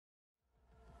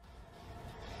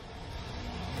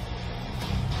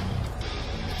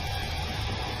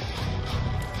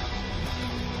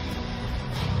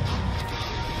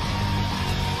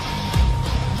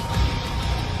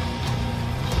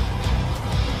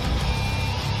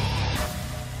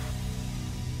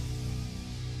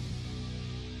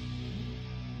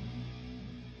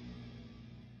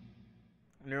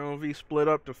Nero and V split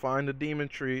up to find the demon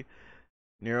tree.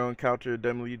 Nero encountered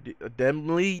a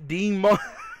deadly demon.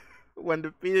 When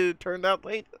defeated, it turned out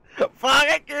late. Fuck,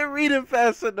 I can't read it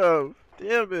fast enough.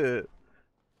 Damn it.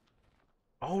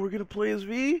 Oh, we're gonna play as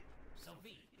V? So V,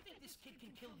 you think this kid can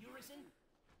kill Urizen?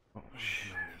 Oh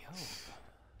shit.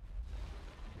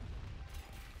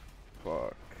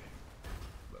 Fuck.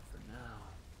 But for now,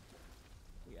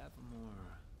 we have a more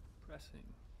pressing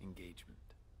engagement.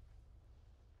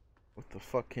 What the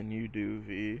fuck can you do,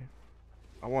 V?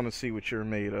 I want to see what you're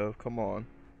made of. Come on.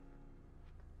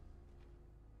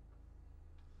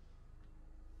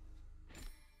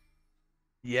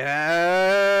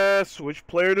 Yeah, switch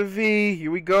player to V. Here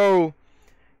we go.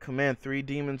 Command 3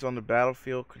 demons on the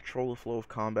battlefield. Control the flow of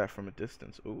combat from a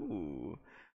distance. Ooh.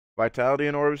 Vitality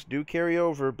and orbs do carry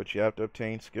over, but you have to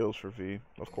obtain skills for V,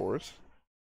 of course.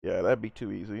 Yeah, that'd be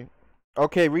too easy.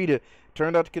 Okay, read it.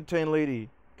 Turned out to contain Lady.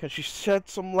 Can she shed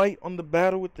some light on the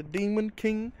battle with the Demon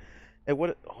King? And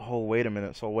what? Oh, wait a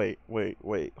minute. So wait.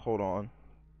 Hold on.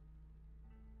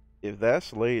 If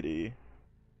that's Lady,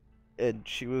 and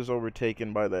she was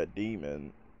overtaken by that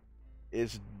demon,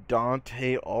 is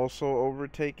Dante also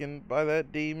overtaken by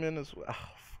that demon as well? Oh,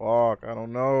 fuck, I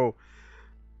don't know.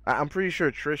 I'm pretty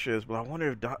sure Trisha is, but I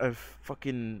wonder if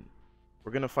fucking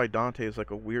we're gonna fight Dante as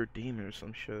like a weird demon or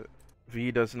some shit.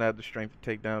 V doesn't have the strength to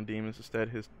take down demons. Instead,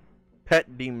 his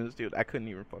pet demons do. I couldn't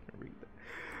even fucking read that.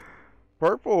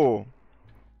 Purple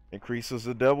increases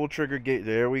the devil trigger gate.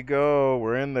 There we go.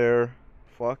 We're in there.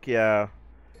 Fuck yeah.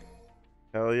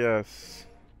 Hell yes.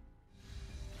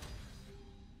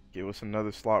 Give us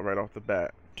another slot right off the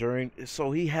bat.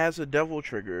 So he has a devil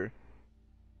trigger.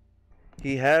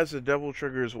 He has a devil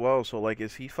trigger as well. So like,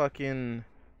 is he fucking?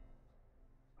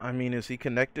 I mean, is he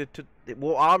connected to?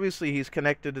 Well, obviously he's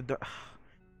connected to.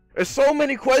 There's so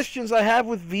many questions I have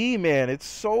with V, man. It's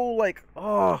so like,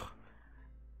 oh,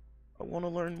 I want to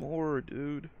learn more,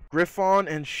 dude. Griffon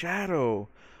and Shadow.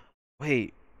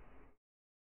 Wait.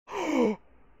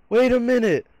 Wait a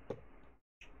minute.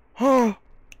 Oh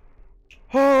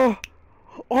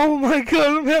my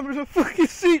god, I'm having a fucking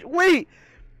seat. Wait.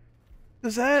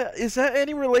 Is that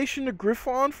any relation to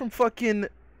Griffon from fucking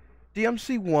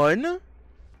DMC1?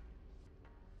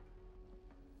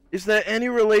 Is that any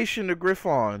relation to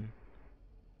Griffon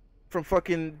from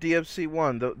fucking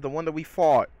DMC1, the one that we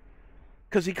fought?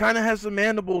 Cause he kind of has the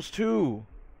mandibles too.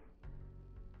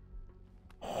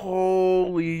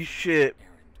 Holy shit.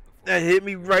 That hit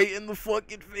me right in the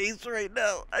fucking face right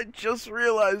now. I just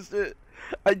realized it.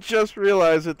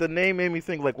 The name made me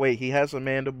think like, wait, he has a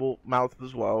mandible mouth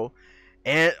as well.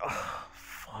 And, oh,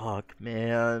 fuck,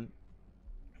 man.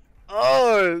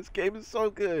 Oh, this game is so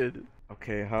good.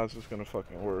 Okay, how's this gonna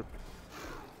fucking work?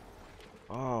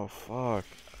 Oh, fuck.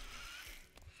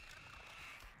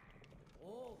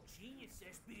 Oh, genius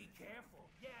says be careful.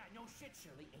 Yeah, no shit,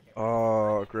 Shirley.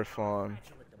 Oh, Griffon.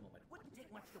 Wouldn't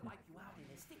take much to wipe you out in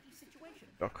a sticky situation.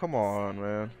 Oh, come on, man.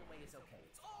 Running away is okay.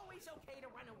 It's always okay to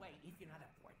run away if you're not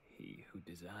up for it. He who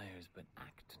desires but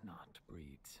act not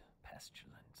breeds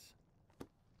pestilence.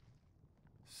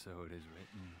 So it is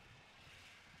written.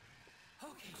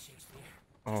 Okay, Shakespeare.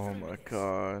 Oh my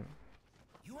god.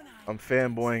 I'm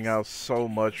fanboying out so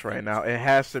much right now. It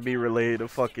has to be related to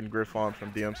fucking Griffon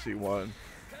from DMC1.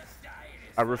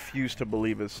 I refuse to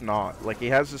believe it's not. Like, he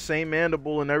has the same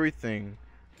mandible and everything.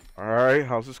 Alright,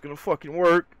 how's this gonna fucking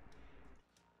work?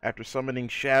 After summoning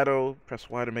Shadow, press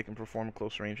Y to make him perform a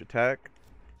close range attack.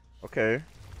 Okay.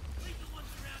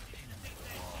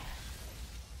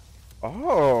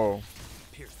 Oh.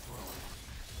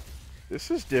 This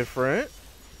is different.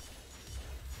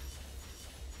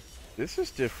 This is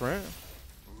different.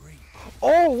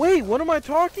 Oh, wait, what am I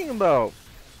talking about?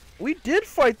 We did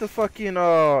fight the fucking,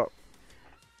 Oh,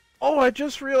 I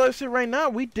just realized it right now.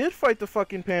 We did fight the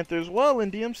fucking Panther as well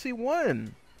in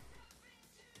DMC1.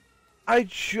 I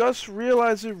just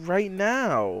realized it right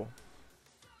now.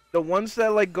 The ones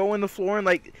that, like, go in the floor and,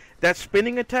 like, that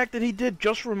spinning attack that he did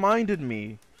just reminded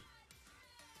me.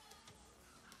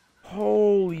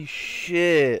 Holy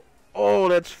shit. Oh,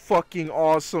 that's fucking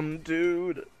awesome,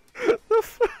 dude. I'm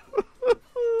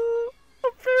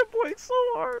fanboying so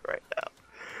hard right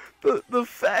now. The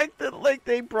fact that, like,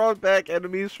 they brought back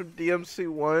enemies from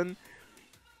DMC1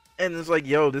 and it's like,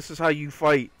 yo, this is how you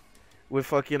fight with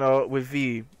fucking with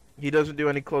V. He doesn't do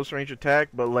any close range attack,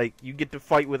 but like you get to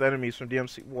fight with enemies from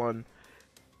DMC1.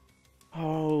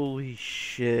 Holy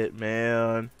shit,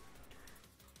 man.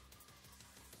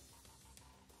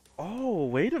 Oh,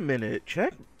 wait a minute.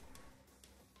 Check.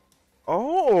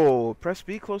 Oh, press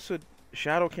B close to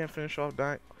Shadow, can't finish off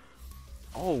dying.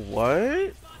 Oh,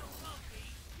 what?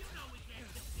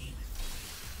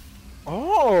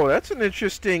 Oh, that's an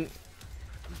interesting.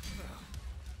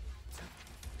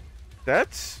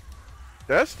 That's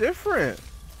different.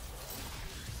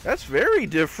 That's very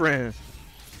different.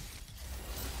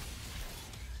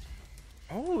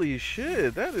 Holy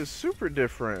shit, that is super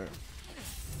different.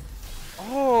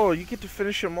 Oh, you get to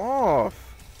finish him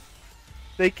off.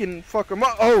 They can fuck him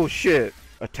up. Oh shit.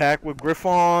 Attack with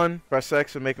Griffon. Press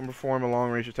X and make him perform a long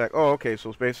range attack. Oh, okay, so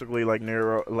it's basically like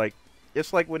Nero, like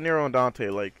it's like with Nero and Dante,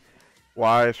 like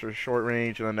Y is for short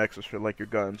range and then X is for like your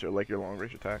guns or like your long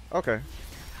range attack. Okay.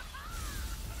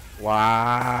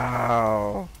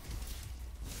 Wow.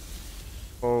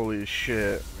 Holy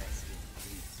shit.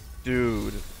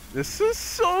 Dude, this is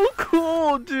so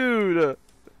cool, dude.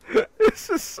 This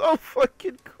is so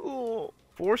fucking cool.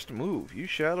 Forced move. Use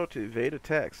shadow to evade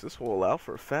attacks. This will allow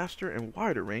for a faster and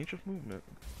wider range of movement.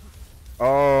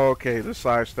 Oh, okay, the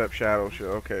sidestep shadow shit.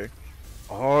 Okay.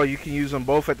 Oh, you can use them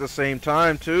both at the same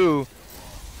time, too.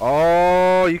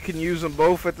 Oh, you can use them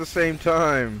both at the same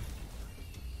time.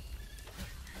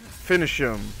 Finish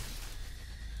him.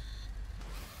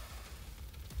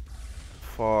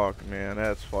 Fuck, man,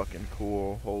 that's fucking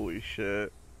cool. Holy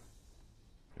shit.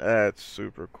 That's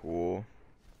super cool.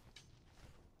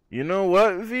 You know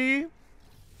what, V?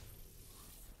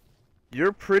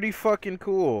 You're pretty fucking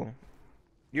cool.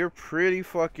 You're pretty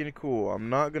fucking cool. I'm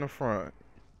not gonna front.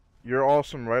 You're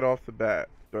awesome right off the bat.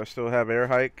 Do I still have air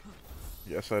hike?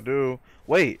 Yes, I do.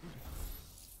 Wait.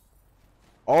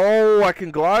 Oh, I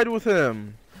can glide with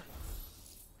him.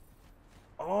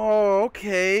 Oh,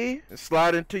 okay.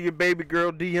 Slide into your baby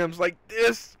girl DMs like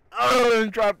this. Oh,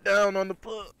 and drop down on the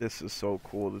pull. This is so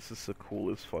cool. This is the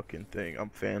coolest fucking thing. I'm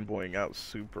fanboying out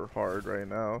super hard right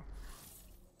now.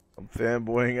 I'm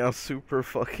fanboying out super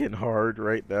fucking hard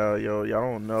right now, yo.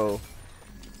 Y'all don't know.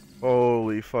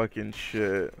 Holy fucking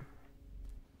shit.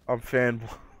 I'm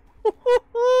fanboy.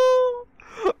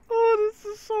 Oh, this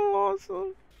is so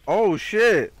awesome. Oh,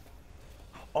 shit.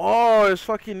 Oh, it's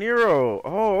fucking Nero.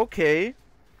 Oh, okay.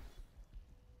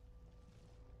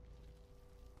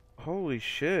 Holy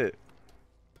shit.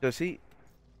 Does he...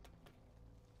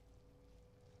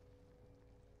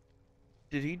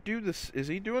 Did he do this? Is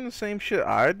he doing the same shit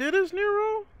I did as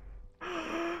Nero?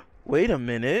 Wait a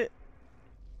minute.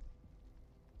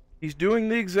 He's doing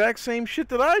the exact same shit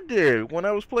that I did when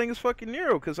I was playing as fucking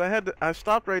Nero, because I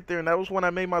stopped right there, and that was when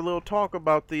I made my little talk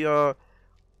about the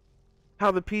how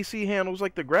the PC handles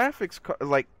like the graphics,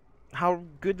 like how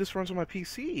good this runs on my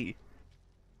PC.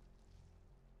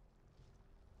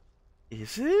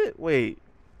 Is it? Wait.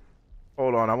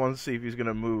 Hold on, I want to see if he's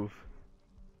gonna move.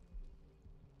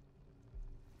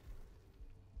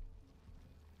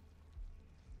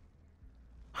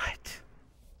 What?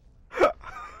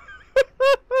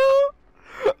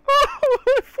 Oh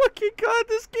my fucking god,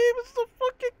 this game is so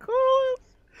fucking cool.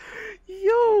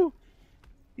 Yo,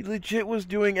 he legit was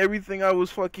doing everything I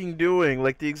was fucking doing,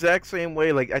 like the exact same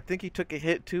way. Like I think he took a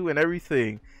hit too and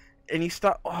everything, and he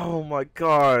stopped. Oh my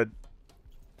god.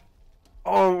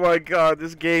 Oh my god,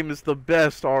 this game is the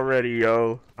best already,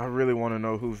 yo. I really want to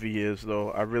know who V is,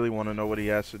 though. I really want to know what he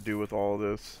has to do with all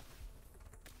this.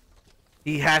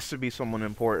 He has to be someone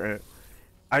important.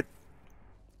 I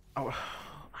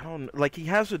don't... Like, he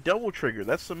has a double trigger.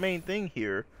 That's the main thing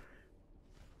here.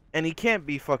 And he can't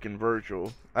be fucking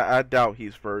Virgil. I doubt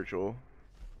he's Virgil.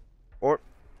 Or...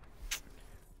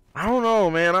 I don't know,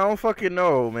 man. I don't fucking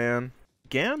know, man.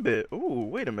 Gambit. Ooh,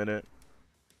 wait a minute.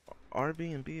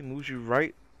 RB and B moves you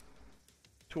right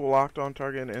to a locked on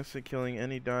target and instant killing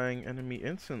any dying enemy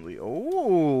instantly.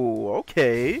 Oh,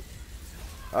 okay.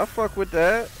 I fuck with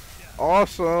that.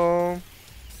 Awesome.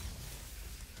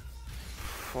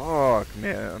 Fuck,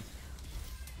 man.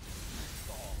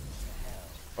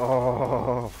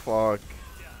 Oh, fuck.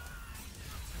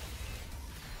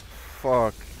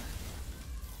 Fuck.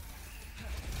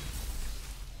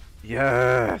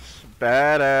 Yes.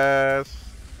 Badass.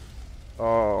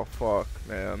 Oh, fuck,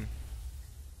 man.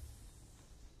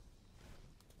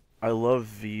 I love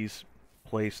V's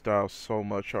playstyle so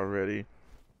much already.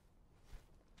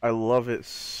 I love it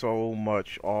so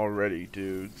much already,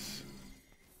 dudes.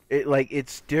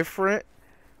 It's different,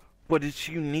 but it's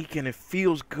unique and it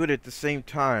feels good at the same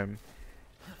time.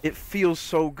 It feels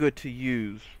so good to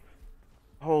use.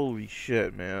 Holy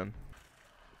shit, man.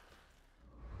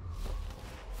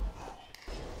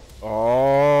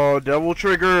 Oh, double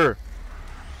trigger!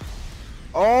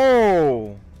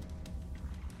 Oh!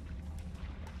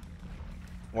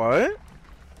 What?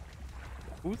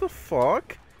 Who the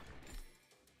fuck?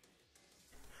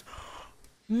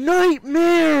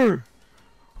 Nightmare!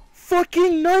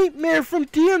 Fucking Nightmare from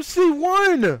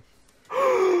DMC1!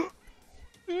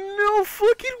 No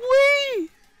fucking way!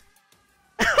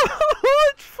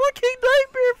 It's fucking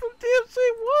Nightmare from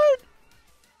DMC1!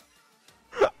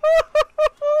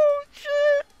 Oh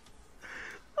shit!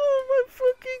 Oh my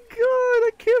fucking god!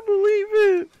 I can't believe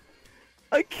it!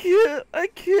 I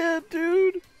can't,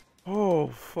 dude! Oh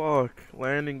fuck.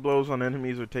 Landing blows on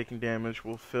enemies or taking damage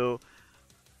will fill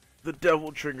the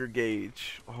devil trigger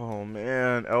gauge. Oh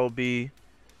man, LB.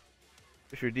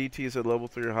 If your DT is at level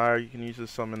 3 or higher, you can use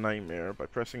this summon Nightmare. By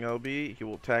pressing LB, he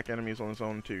will attack enemies on his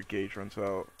own until your gauge runs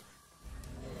out.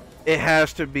 It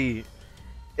has to be.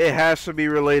 It has to be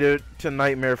related to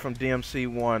Nightmare from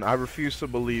DMC1. I refuse to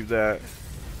believe that.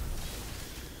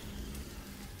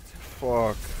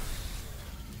 Fuck.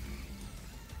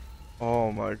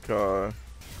 Oh my god.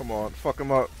 Come on, fuck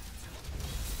him up.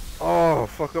 Oh,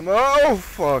 fuck him up. Oh,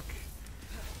 fuck.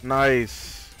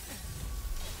 Nice.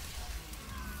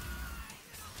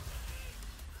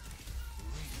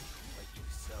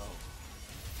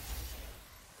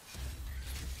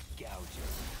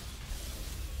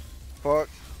 Fuck.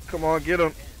 Come on, get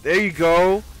him. There you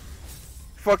go.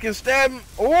 Fucking stab him.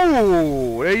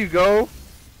 Oh, there you go.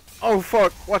 Oh,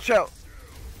 fuck. Watch out.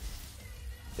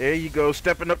 There you go.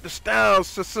 Stepping up the styles.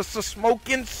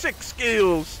 Smoking 6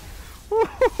 skills.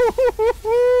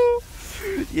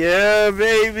 Yeah,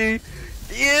 baby.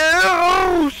 Yeah.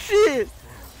 Oh, shit.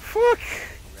 Fuck.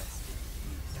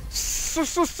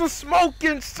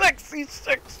 Smoking sexy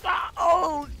 6.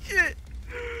 Oh, shit.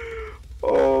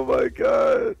 Oh, my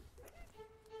God.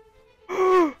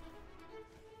 Oh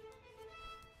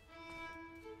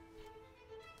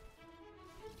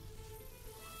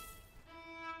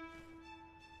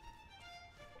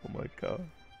my god.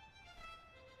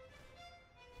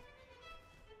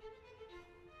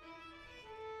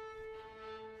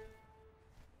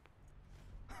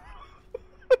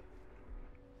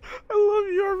 I love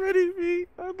you already, V.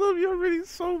 I love you already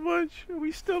so much.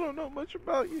 We still don't know much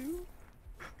about you.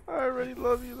 I already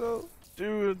love you though.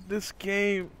 Dude, this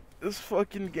game. This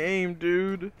fucking game,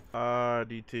 dude.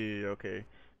 DT, okay.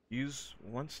 Use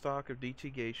 1 stock of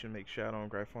DT gauge and make Shadow and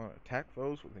Gryphon attack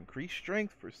foes with increased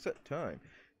strength for a set time.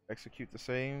 Execute the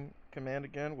same command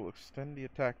again will extend the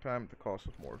attack time at the cost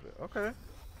of more of it. Okay.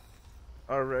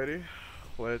 Alrighty.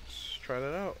 Let's try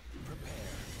that out.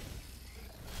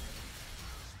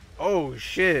 Oh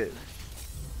shit.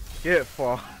 Get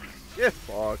fucked. Get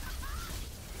fucked.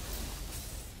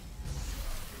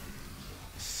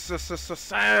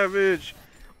 Savage.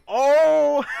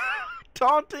 Oh,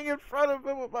 taunting in front of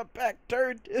him with my back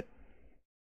turned.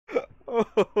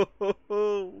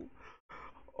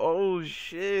 Oh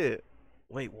shit.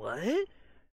 Wait, what?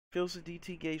 Fills the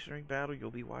DT gauge during battle, you'll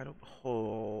be wide open.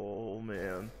 Oh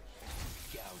man.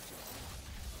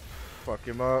 Fuck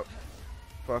him up.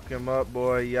 Fuck him up,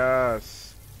 boy.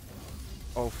 Yes.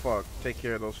 Oh fuck. Take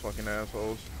care of those fucking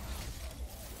assholes.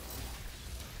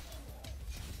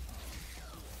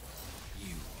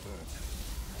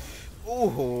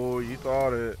 Oh, you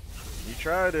thought it. You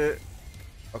tried it.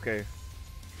 Okay.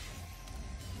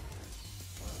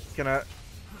 Can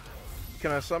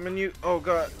I summon you? Oh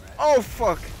god. Oh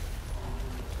fuck.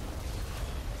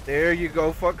 There you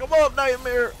go. Fuck him up,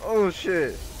 Nightmare. Oh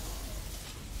shit.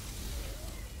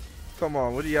 Come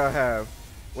on, what do y'all have?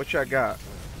 What y'all got?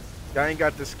 Y'all ain't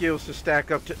got the skills to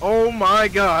stack up to. Oh my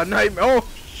god, Nightmare. Oh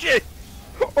shit.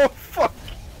 Oh fuck.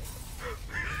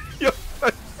 Yo,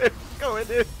 going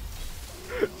in.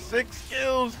 6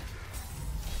 skills.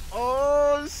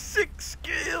 Oh, 6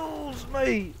 skills,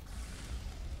 mate.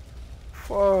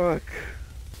 Fuck.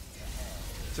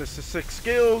 Just 6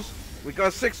 skills. We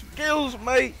got 6 skills,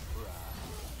 mate.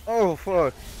 Oh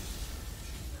fuck.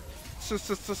 Just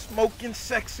a smoking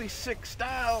sexy 6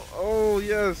 style. Oh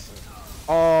yes.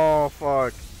 Oh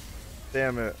fuck.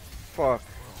 Damn it. Fuck.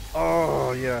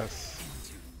 Oh yes.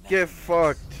 Get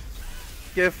fucked.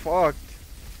 Get fucked.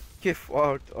 Get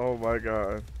fucked. Oh my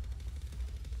god.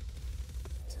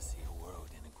 To see a world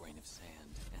in a grain of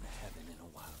sand and a heaven in a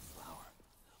wildflower.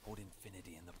 Hold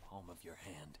infinity in the palm of your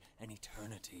hand and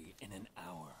eternity in an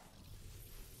hour.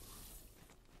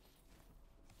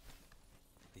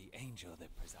 The angel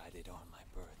that presided on my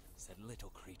birth said, little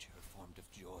creature formed of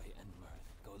joy and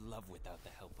mirth, go love without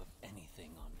the help of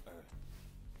anything on earth.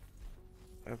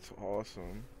 That's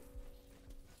awesome.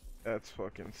 That's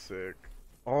fucking sick.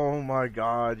 Oh my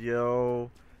god,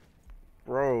 yo.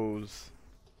 Bros.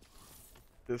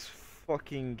 This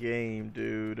fucking game,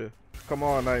 dude. Come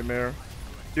on, Nightmare.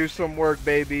 Do some work,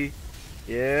 baby.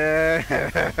 Yeah.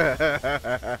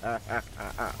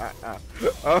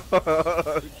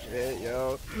 Oh, shit,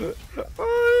 yo.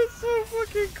 Oh, that's so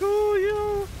fucking cool,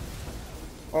 yo.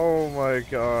 Oh my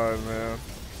god, man.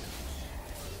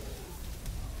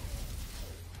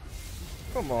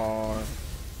 Come on.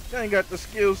 You ain't got the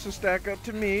skills to stack up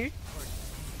to me.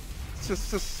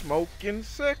 It's smoking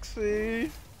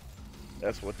sexy.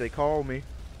 That's what they call me.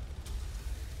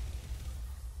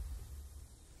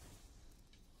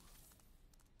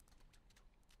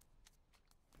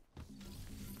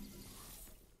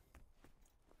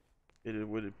 It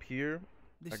would appear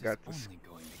This I got is this. only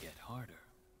going to get harder.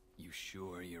 You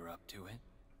sure you're up to it?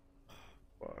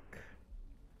 Fuck.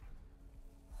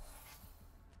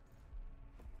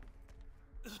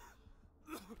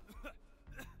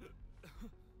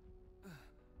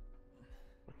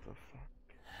 What the fuck?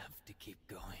 Have to keep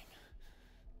going.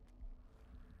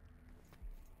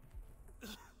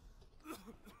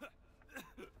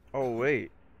 Oh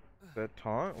wait, that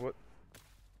taunt? What?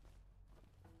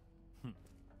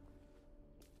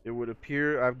 It would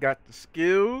appear I've got the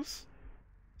skills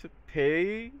to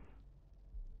pay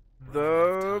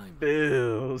the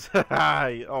bills.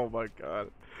 Oh my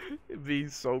god, it'd be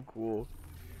so cool.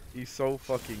 He's so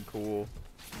fucking cool.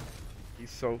 He's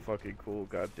so fucking cool.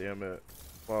 God damn it.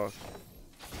 Fuck.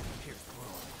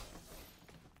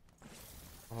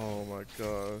 Oh my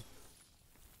god.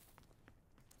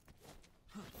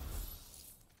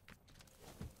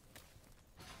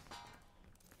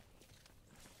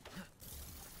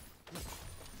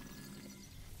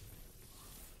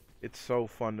 It's so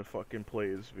fun to fucking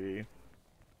play as V.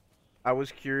 I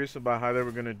was curious about how they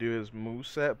were gonna do his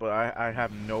moveset, but I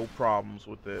have no problems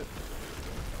with it.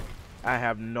 I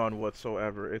have none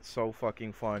whatsoever. It's so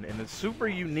fucking fun, and it's super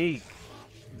unique.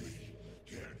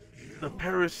 The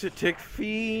parasitic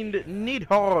fiend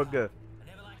Needhog. I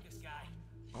never liked this guy.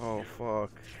 Oh fuck.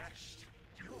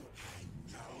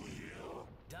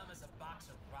 Dumb as a box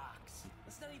of rocks.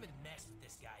 Let's not even mess with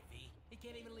this guy, V. He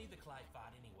can't even leave the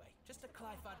Clyphod anyway. Just a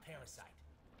Clyphod parasite.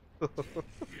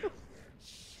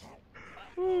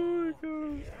 Oh my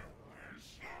god.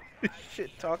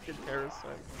 Shit talking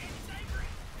parasite.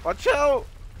 Watch out!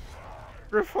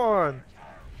 Griffon!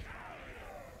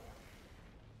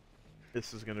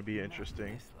 This is gonna be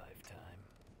interesting. This lifetime,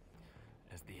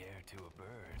 as the air to a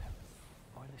bird,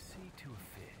 or the sea to a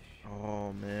fish.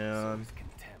 Oh So man. is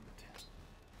contempt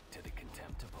to the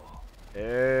contemptible.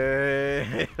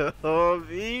 Hey, oh,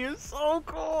 V is so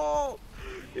cool.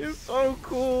 It's so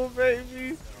cool,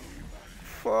 baby.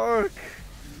 Fuck.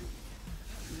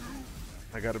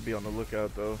 I gotta be on the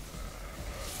lookout though.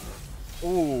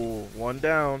 Ooh, one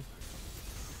down.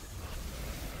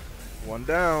 One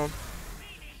down.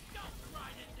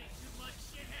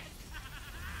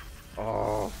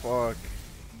 Oh, fuck.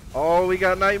 Oh, we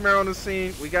got Nightmare on the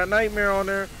scene. We got Nightmare on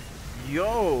there.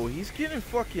 Yo, he's getting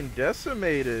fucking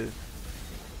decimated.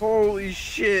 Holy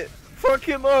shit. Fuck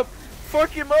him up. Fuck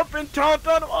him up and taunt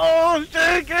on him. Oh,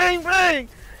 shit. Gangbang.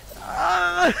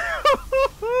 Ah.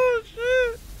 Oh,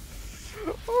 shit.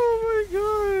 Oh, my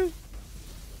God.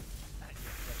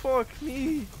 Fuck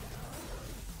me.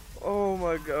 Oh,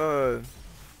 my God.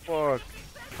 Fuck.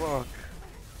 Fuck.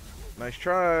 Nice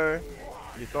try.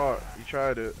 You thought. You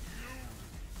tried it.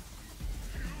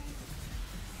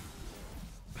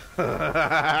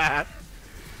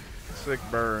 Sick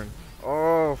burn.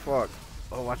 Oh, fuck.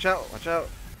 Oh, watch out. Watch out.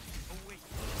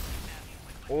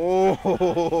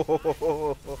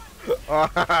 Oh.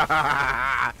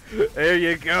 There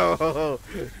you go.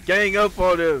 Gang up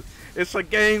on him. It's a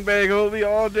gangbang, homie,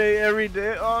 all day, every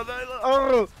day, all night long.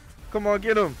 Oh, come on,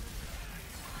 get him.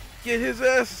 Get his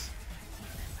ass.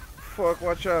 Fuck,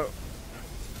 watch out.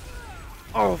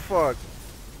 Oh, fuck.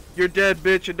 You're dead,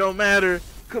 bitch. It don't matter.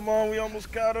 Come on, we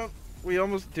almost got him. We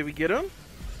almost... Did we get him?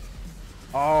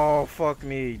 Oh, fuck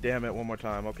me. Damn it, one more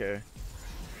time. Okay.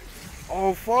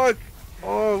 Oh, fuck.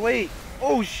 Oh, wait.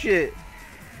 Oh, shit.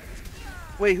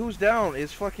 Wait, who's down?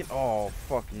 It's fucking... Oh,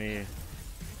 fuck me.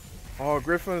 Oh,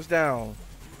 Griffin's down.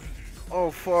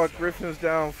 Oh, fuck. Griffin's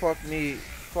down. Fuck me.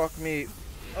 Fuck me.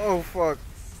 Oh, fuck.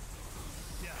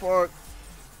 Fuck.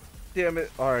 Damn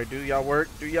it. Alright, do y'all work.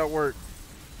 Do y'all work.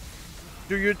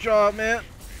 Do your job, man.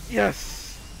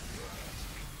 Yes.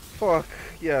 Fuck.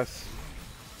 Yes.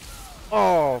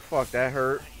 Oh, fuck. That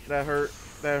hurt. That hurt.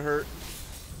 That hurt.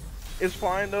 It's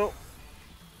fine, though.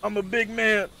 I'm a big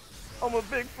man. I'm a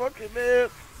big fucking man.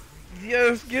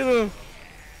 Yes, get him.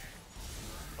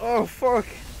 Oh, fuck.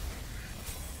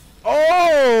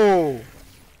 Oh!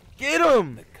 Get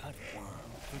him! The cutworm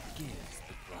forgives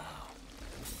the plow.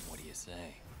 What do you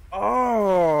say?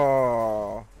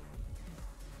 Oh!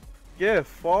 Get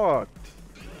fucked.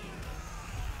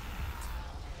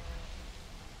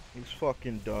 He's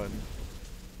fucking done.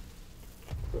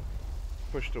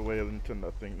 Pushed away into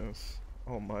nothingness.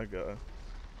 Oh my god.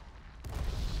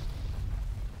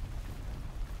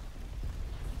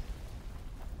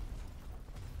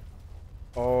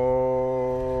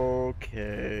 Oh.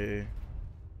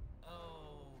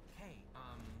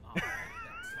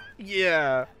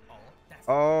 Yeah. Oh, that's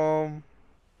well,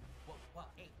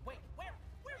 hey, wait, where are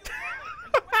you running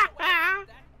away?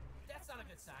 That's not a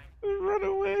good sign. Run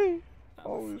away. I'm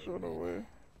Always afraid, run man, away.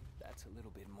 that's a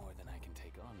little bit more than I can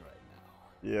take on right now.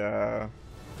 Yeah.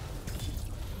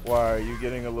 Why are you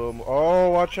getting a little more?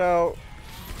 Oh, watch out.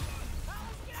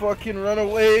 Fucking run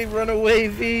away,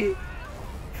 V.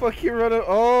 Fucking run away.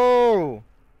 Oh.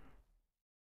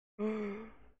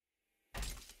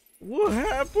 What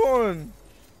happened?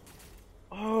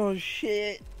 Oh,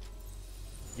 shit.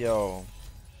 Yo.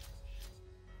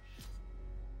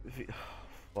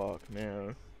 Fuck,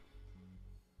 man.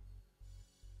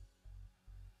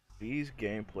 V's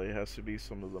gameplay has to be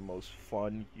some of the most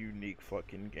fun, unique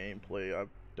fucking gameplay I've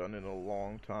done in a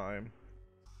long time.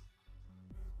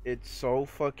 It's so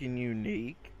fucking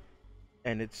unique,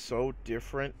 and it's so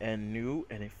different and new,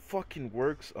 and it fucking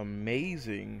works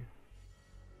amazing.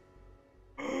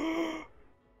 Are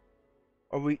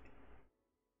we...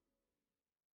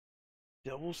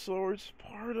 Double Sword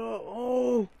Sparta?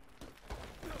 Oh!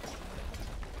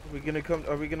 Are we gonna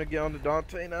get on to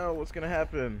Dante now? What's gonna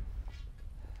happen?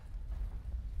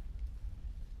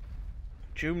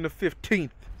 June the 15th,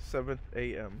 7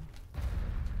 a.m.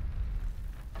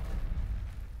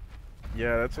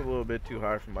 Yeah, that's a little bit too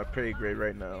high for my pay grade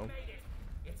right now.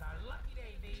 It's our lucky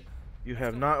day, V. You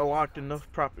have not unlocked enough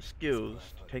proper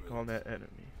skills to take on that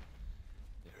enemy.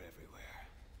 They're everywhere.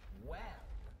 Well,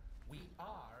 we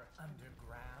are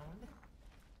underground.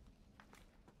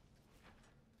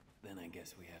 Then I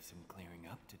guess we have some clearing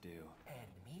up to do. And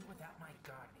me without my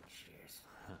gardening shears.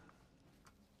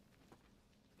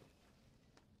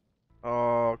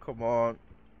 Oh, come on.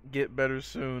 Get better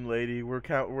soon, lady. We're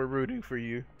rooting for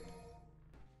you.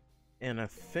 And I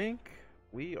think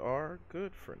we are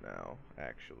good for now,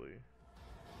 actually.